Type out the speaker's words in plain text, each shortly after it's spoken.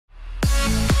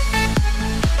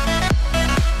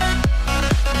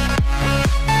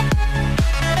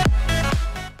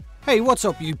Hey, what's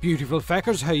up you beautiful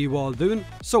feckers, how you all doing?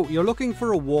 So, you're looking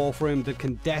for a Warframe that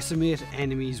can decimate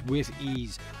enemies with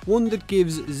ease. One that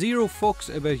gives zero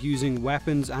fucks about using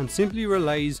weapons and simply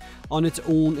relies on its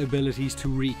own abilities to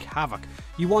wreak havoc.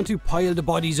 You want to pile the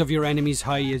bodies of your enemies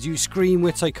high as you scream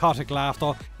with psychotic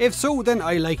laughter. If so, then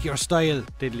I like your style,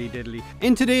 diddly diddly.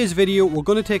 In today's video, we're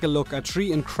going to take a look at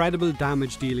 3 incredible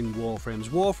damage dealing Warframes.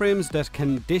 Warframes that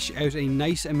can dish out a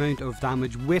nice amount of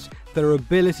damage with their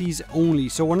abilities only.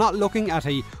 So we're not looking at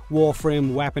a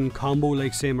Warframe weapon combo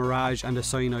like say Mirage and a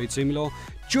Cyanide Simulator.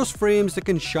 Just frames that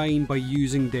can shine by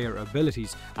using their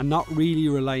abilities and not really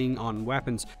relying on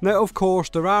weapons. Now of course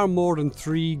there are more than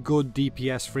 3 good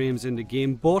DPS frames in the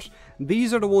game, but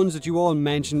these are the ones that you all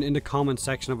mentioned in the comment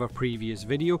section of a previous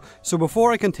video. So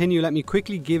before I continue, let me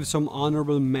quickly give some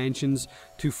honourable mentions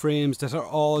to frames that are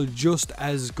all just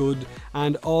as good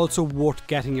and also worth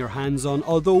getting your hands on,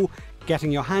 although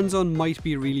getting your hands on might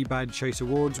be a really bad choice of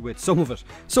words with some of it.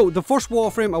 So the first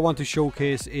Warframe I want to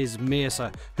showcase is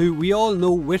Mesa, who we all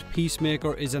know with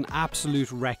Peacemaker is an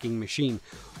absolute wrecking machine.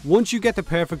 Once you get the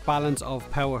perfect balance of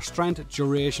power, strength,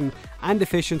 duration and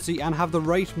efficiency and have the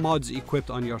right mods equipped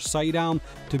on your sidearm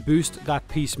to boost that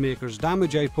Peacemaker's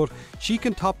damage output, she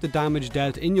can top the damage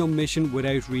dealt in your mission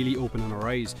without really opening her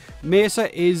eyes.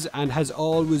 Mesa is and has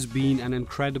always been an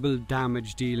incredible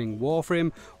damage dealing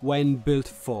Warframe when built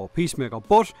for Peacemaker,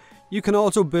 but you can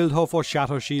also build her for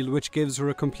Shatter Shield, which gives her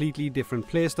a completely different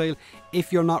playstyle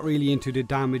if you're not really into the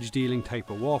damage dealing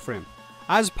type of Warframe.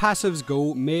 As passives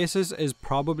go, Mesa's is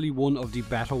probably one of the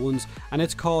better ones, and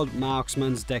it's called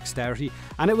Marksman's Dexterity,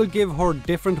 and it will give her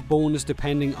different bonus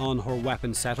depending on her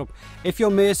weapon setup. If your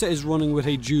Mesa is running with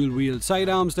a dual wield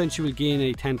sidearms, then she will gain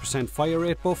a 10% fire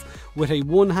rate buff. With a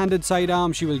one-handed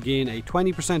sidearm, she will gain a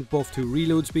 20% buff to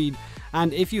reload speed,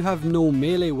 and if you have no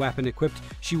melee weapon equipped,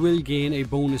 she will gain a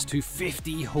bonus to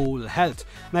 50 whole health.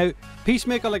 Now,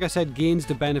 Peacemaker, like I said, gains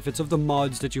the benefits of the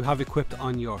mods that you have equipped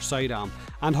on your sidearm,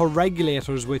 and her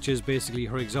regulators, which is basically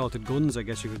her exalted guns, I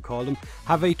guess you could call them,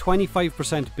 have a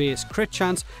 25% base crit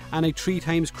chance and a 3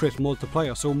 times crit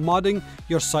multiplier. So modding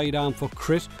your sidearm for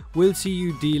crit will see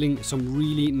you dealing some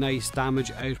really nice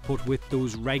damage output with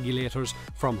those regulators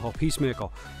from her Peacemaker.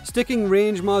 Sticking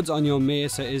range mods on your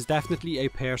Mesa is definitely a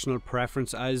personal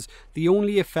preference, as the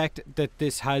only effect that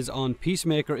this has on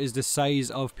Peacemaker is the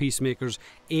size of Peacemaker's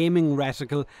aiming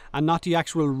reticle and not the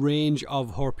actual range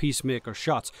of her Peacemaker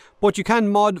shots. But you can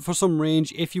mod for some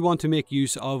range if you want to make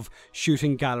use of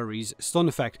Shooting Gallery's stun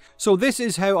effect. So this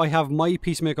is how I have my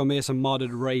Peacemaker Mesa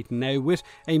modded right now, with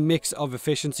a mix of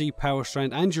efficiency, power,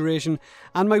 strength and duration,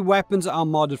 and my weapons are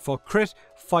modded for crit,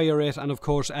 fire rate and of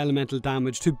course elemental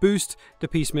damage to boost the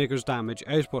Peacemaker's damage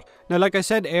output. Now like I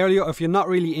said earlier, if you're not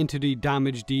really into the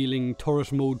damage dealing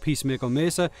turret mode Peacemaker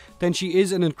Mesa, then she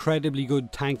is an incredibly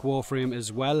good tank Warframe,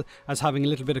 as well as having a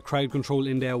little bit of crowd control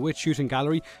in there with Shooting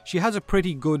Gallery. She has a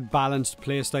pretty good balanced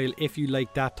playstyle if you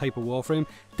like that type of Warframe.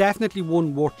 Definitely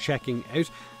one worth checking out.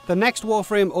 The next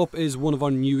Warframe up is one of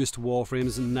our newest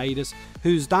Warframes, Nidus,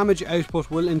 whose damage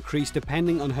output will increase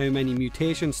depending on how many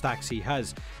mutation stacks he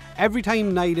has. Every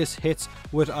time Nidus hits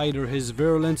with either his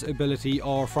Virulence ability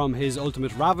or from his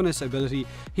ultimate Ravenous ability,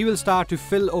 he will start to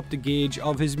fill up the gauge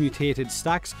of his mutated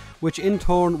stacks, which in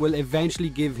turn will eventually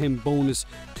give him bonus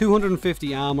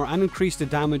 250 armor and increase the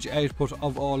damage output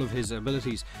of all of his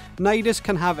abilities. Nidus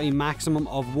can have a maximum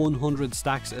of 100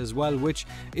 stacks as well, which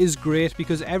is great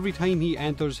because every time he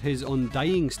enters his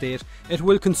Undying state, it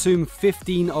will consume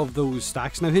 15 of those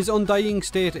stacks. Now his Undying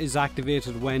state is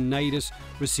activated when Nidus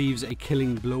receives a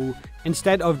killing blow.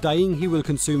 Instead of dying, he will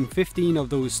consume 15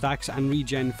 of those stacks and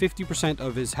regen 50%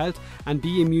 of his health and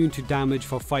be immune to damage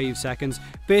for 5 seconds,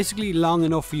 basically long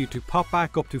enough for you to pop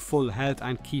back up to full health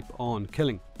and keep on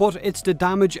killing. But it's the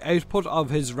damage output of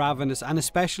his Ravenous and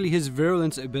especially his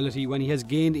Virulence ability when he has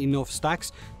gained enough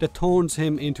stacks that turns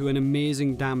him into an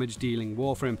amazing damage dealing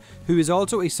Warframe, who is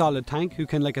also a solid tank who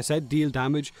can, like I said, deal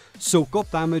damage, soak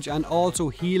up damage and also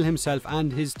heal himself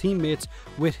and his teammates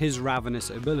with his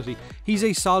Ravenous ability. He's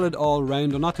a solid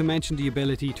all-rounder, not to mention the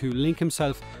ability to link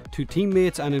himself to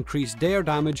teammates and increase their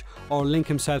damage, or link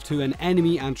himself to an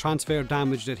enemy and transfer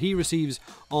damage that he receives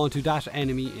onto that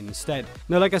enemy instead.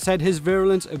 Now like I said, his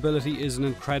Virulence ability is an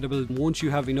incredible. Once you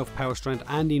have enough power, strength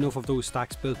and enough of those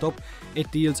stacks built up,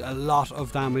 it deals a lot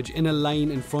of damage in a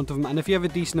line in front of him, and if you have a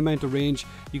decent amount of range,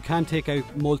 you can take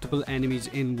out multiple enemies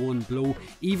in one blow.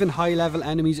 Even high level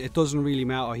enemies, it doesn't really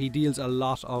matter, he deals a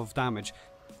lot of damage.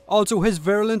 Also, his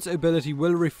Virulence ability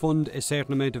will refund a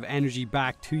certain amount of energy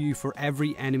back to you for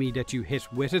every enemy that you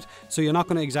hit with it, so you're not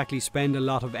going to exactly spend a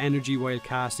lot of energy while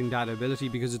casting that ability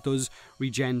because it does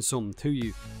regen some to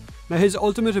you. Now his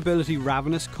ultimate ability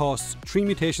Ravenous costs 3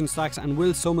 mutation stacks and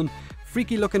will summon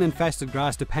freaky looking infested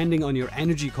grass. Depending on your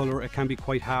energy colour, it can be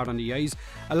quite hard on the eyes,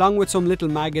 along with some little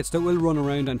maggots that will run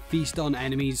around and feast on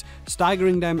enemies,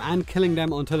 staggering them and killing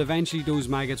them until eventually those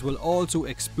maggots will also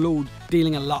explode,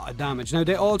 dealing a lot of damage. Now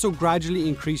they also gradually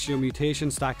increase your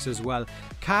mutation stacks as well.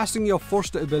 Casting your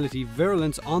first ability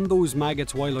Virulence on those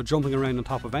maggots while they're jumping around on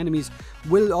top of enemies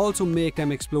will also make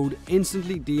them explode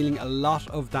instantly, dealing a lot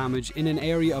of damage in an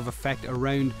area of effect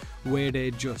around where they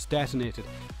just detonated.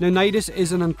 Now Nidus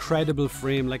is an incredible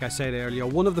frame, like I said earlier,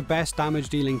 one of the best damage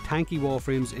dealing tanky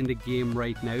Warframes in the game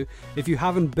right now. If you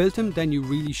haven't built him, then you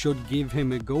really should give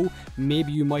him a go.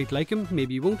 Maybe you might like him,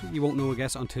 maybe you won't know I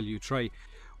guess until you try.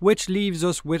 Which leaves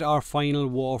us with our final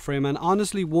Warframe, and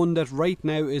honestly one that right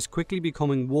now is quickly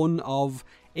becoming one of,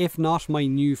 if not my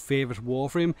new favourite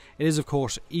Warframe. It is of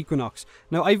course Equinox.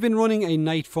 Now I've been running a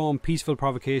Nightform Peaceful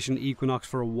Provocation Equinox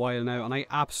for a while now and I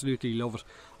absolutely love it.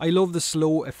 I love the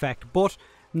slow effect, but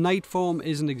Nightform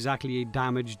isn't exactly a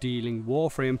damage dealing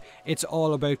Warframe, it's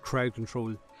all about crowd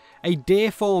control. A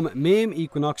Dayform Maim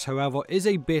Equinox, however, is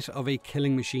a bit of a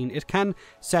killing machine. It can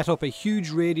set up a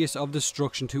huge radius of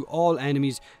destruction to all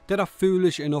enemies that are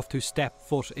foolish enough to step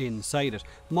foot inside it.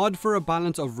 Mod for a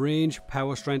balance of range,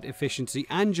 power strength, efficiency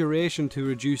and duration to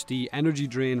reduce the energy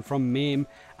drain from Maim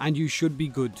and you should be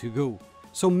good to go.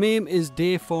 So Maim is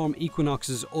Dayform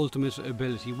Equinox's ultimate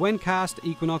ability. When cast,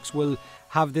 Equinox will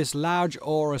have this large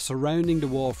aura surrounding the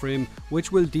Warframe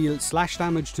which will deal slash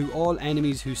damage to all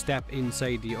enemies who step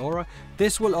inside the aura.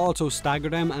 This will also stagger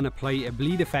them and apply a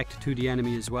bleed effect to the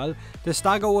enemy as well. The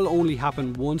stagger will only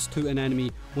happen once to an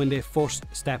enemy when they first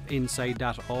step inside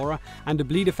that aura, and the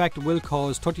bleed effect will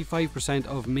cause 35%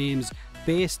 of Maim's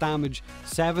base damage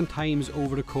 7 times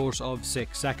over the course of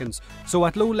 6 seconds. So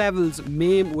at low levels,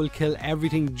 Maim will kill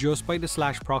everything just by the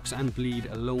slash procs and bleed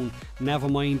alone, never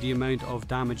mind the amount of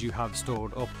damage you have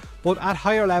stored up. But at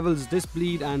higher levels, this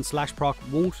bleed and slash proc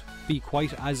won't be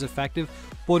quite as effective,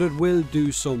 but it will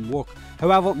do some work.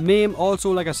 However, Maim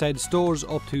also, like I said, stores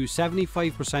up to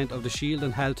 75% of the shield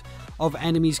and health of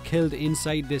enemies killed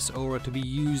inside this aura to be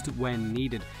used when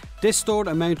needed. This stored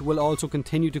amount will also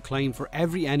continue to climb for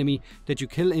every enemy that you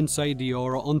kill inside the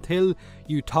aura until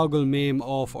you toggle Maim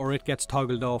off, or it gets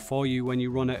toggled off for you when you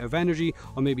run out of energy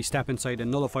or maybe step inside a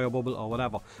nullifier bubble or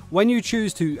whatever. When you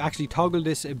choose to actually toggle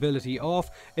this ability off,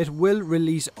 it will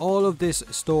release all of this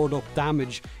stored up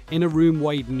damage in a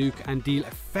room-wide nuke and deal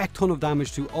a feck ton of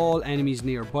damage to all enemies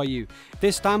nearby you.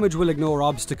 This damage will ignore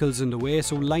obstacles in the way,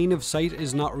 so line of sight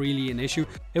is not really an issue.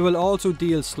 It will also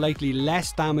deal slightly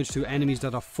less damage to enemies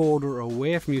that are further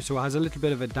away from you, so it has a little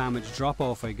bit of a damage drop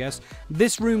off, I guess.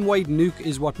 This room-wide nuke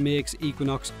is what makes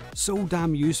Equinox so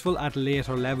damn useful at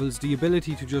later levels. The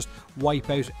ability to just wipe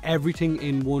out everything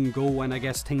in one go when I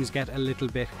guess things get a little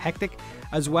bit hectic,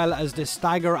 as well as the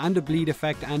stagger and the bleed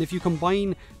effect. And if you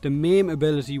combine the Maim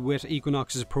ability with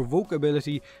Equinox's provoke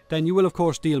ability, then you will of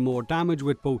course deal more damage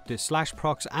with both the slash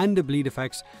procs and the bleed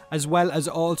effects, as well as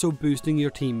also boosting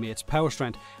your teammates' power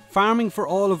strength. Farming for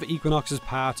all of Equinox's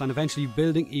parts and eventually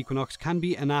building Equinox can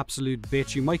be an absolute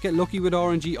bitch. You might get lucky with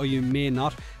RNG or you may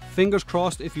not. Fingers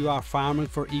crossed if you are farming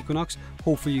for Equinox,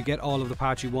 hopefully you get all of the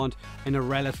parts you want in a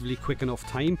relatively quick enough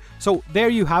time. So there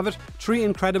you have it, 3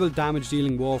 incredible damage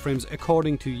dealing Warframes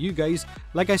according to you guys.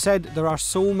 Like I said, there are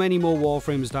so many more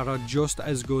Warframes that are just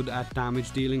as good at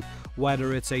damage dealing,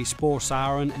 whether it's a Spore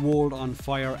Saryn, World on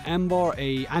Fire Ember,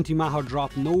 a Antimatter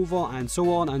Drop Nova, and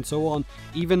so on,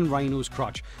 even Rhino's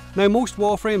Crotch. Now most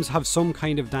Warframes have some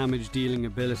kind of damage dealing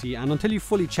ability, and until you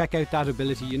fully check out that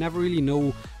ability you never really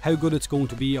know how good it's going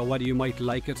to be or whether you might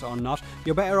like it or not.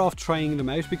 You're better off trying them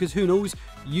out, because who knows,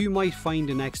 you might find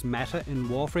the next meta in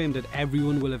Warframe that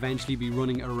everyone will eventually be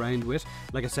running around with.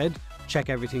 Like I said, check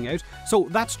everything out. So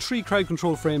that's 3 crowd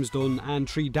control frames done and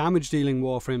 3 damage dealing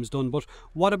Warframes done, but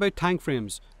what about tank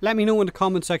frames? Let me know in the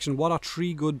comment section what are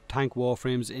 3 good tank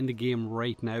Warframes in the game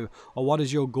right now, or what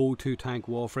is your go-to tank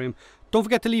Warframe. Don't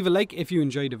forget to leave a like if you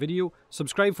enjoyed the video,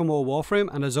 subscribe for more Warframe,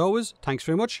 and as always, thanks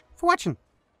very much for watching.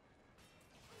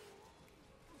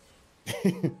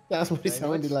 That's what it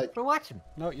sounded like. For watching.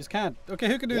 No, you can't. Okay,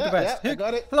 who can do it the best? Yeah, I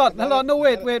got it. Hold on, no,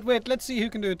 wait. Let's see who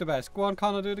can do it the best. Go on,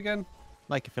 Connor, do it again.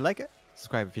 Like if you like it,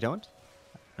 subscribe if you don't.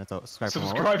 That's all.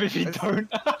 Subscribe if you don't.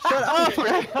 Shut up!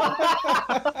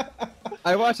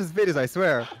 I watch his videos, I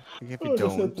swear. If you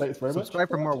don't, subscribe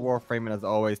for more Warframe, and as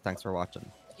always, thanks for watching.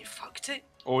 You fucked it.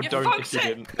 Or You don't fucked if you it.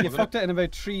 didn't. You wasn't fucked it in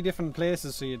about 3 different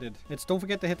places, so you did. Don't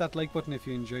forget to hit that like button if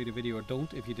you enjoyed the video, or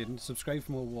don't if you didn't. Subscribe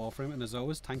for more Warframe, and as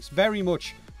always, thanks very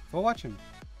much for watching.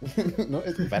 No,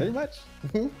 it's very much.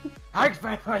 Thanks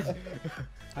very much.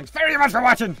 Thanks very much for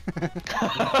watching!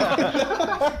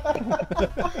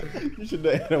 You should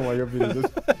know one of your videos.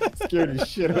 Just scare the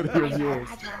shit out of your viewers.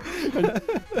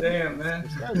 Damn, man.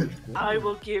 I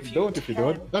will give you. Don't if you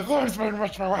don't. Thanks very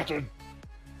much for watching.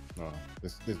 Oh,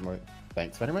 this is my.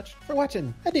 Thanks very much for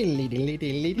watching. A diddly diddly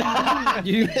diddly diddly.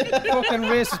 You fucking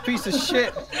racist piece of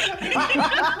shit!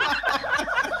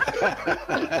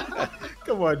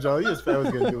 Come on, Joe. You just I was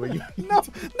gonna do it. No,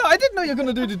 I didn't know you were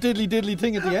gonna do the diddly diddly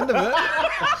thing at the end of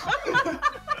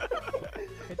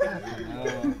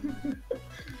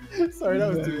it. Sorry, that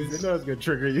was too easy. That was gonna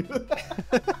trigger you.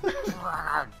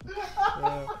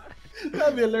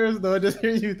 That'd be hilarious though. Just hear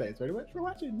you. Thanks very much for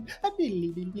watching. A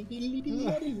diddly diddly diddly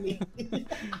diddly.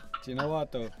 Do you know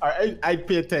what though? Alright, I'd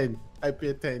pay 10. I'd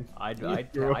pay 10. I'd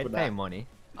You're up for pay that. money.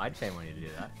 I'd pay money to do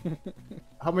that.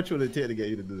 How much will it take to get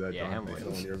you to do that? Yeah, John, how based much?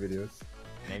 on one of your videos?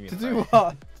 Name To your do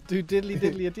what? Do diddly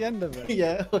diddly at the end of it?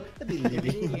 Yeah.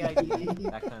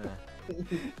 that kind of.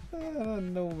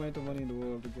 No amount of money in the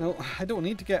world. No, I don't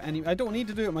need to get any. I don't need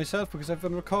to do it myself because I've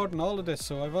been recording all of this,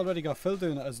 so I've already got Phil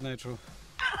doing it as an outro.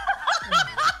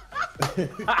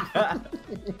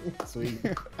 Sweet.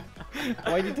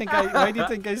 Why do you think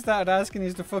I started asking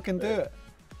you to fucking do it?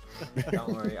 Don't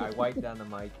worry, I wiped down the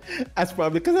mic. That's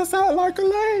probably because I sound like a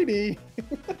lady.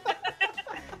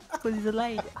 Because he's a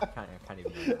lady. I can't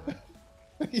even do that.